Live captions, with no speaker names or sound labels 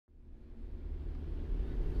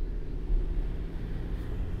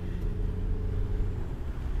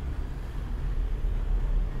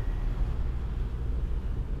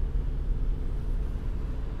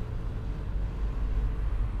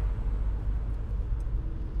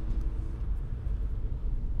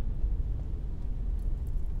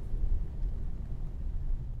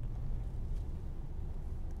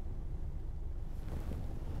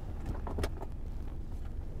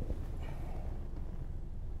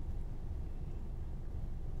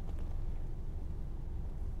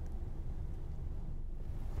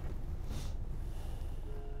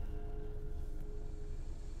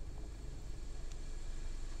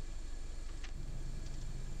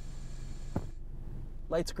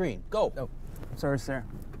Light's green. Go. Oh, sorry, sir.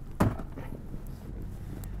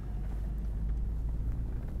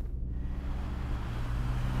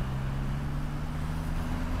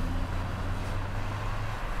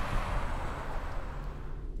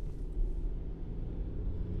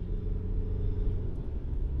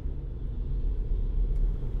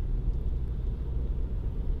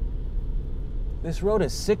 This road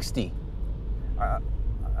is 60.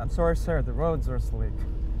 I'm sorry, sir. The roads are sleek.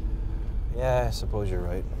 Yeah, I suppose you're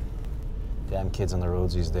right. Damn kids on the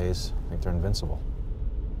roads these days think they're invincible.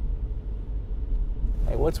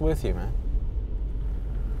 Hey, what's with you, man?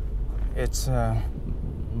 It's,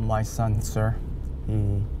 my son, sir.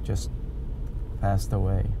 He just passed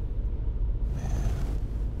away. Man,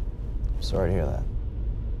 I'm sorry to hear that.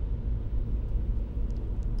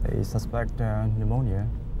 They suspect pneumonia.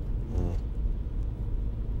 Mm.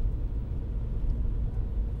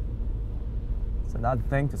 It's an odd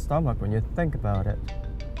thing to stomach when you think about it.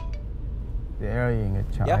 Burying a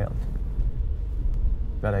child. Yeah.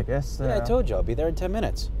 But I guess... Yeah, I told you, I'll be there in 10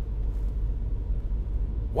 minutes.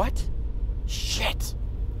 What? Shit!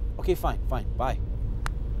 Okay, fine, bye.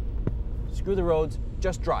 Screw the roads,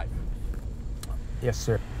 just drive. Yes,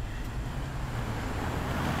 sir.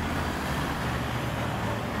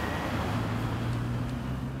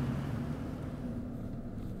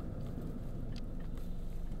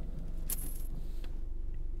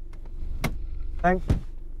 Thank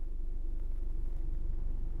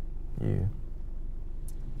you.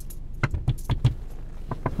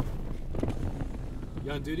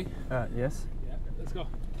 You on duty? Yes. Yeah, let's go.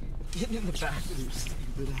 Get in the back with your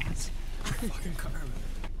stupid ass. Fucking car,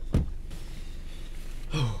 man.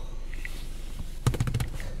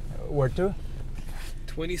 Where to?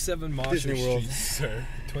 27 Mosher Disney World. Street, sir.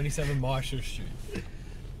 27 Mosher Street.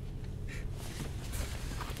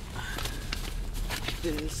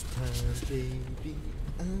 This time, baby,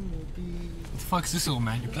 I'll be... What the fuck's this, old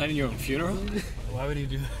man? You're planning your own funeral? Why would he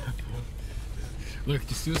do that? Look,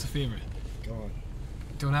 just do us a favor. Go on.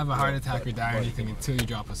 Don't have a heart attack or die or anything until you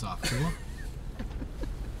drop us off, cool?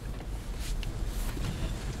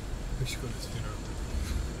 We should go to this funeral.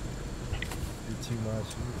 You're too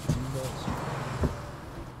much. You're too much.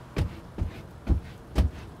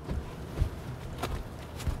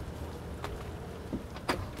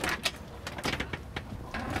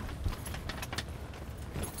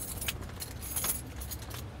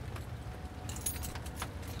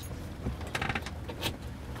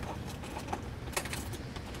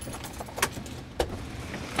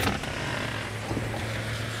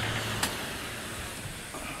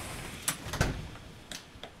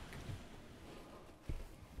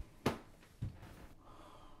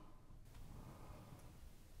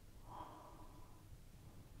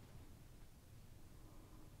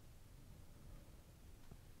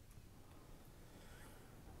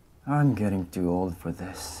 I'm getting too old for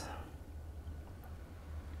this.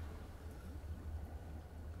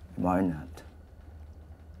 Why not?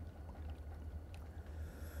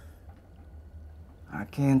 I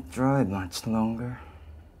can't drive much longer.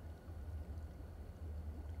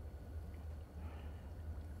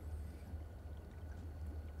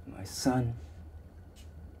 My son,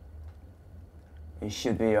 he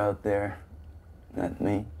should be out there, not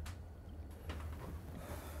me.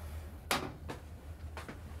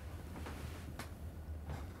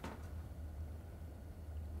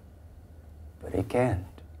 But he can't.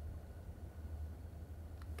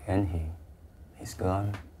 Can he? He's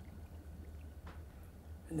gone.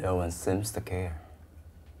 No one seems to care.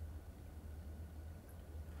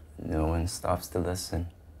 No one stops to listen.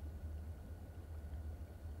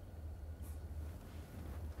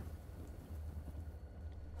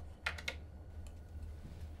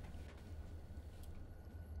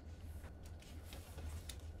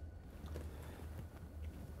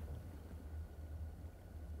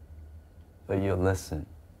 But you'll listen,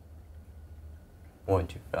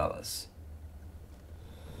 won't you, fellas?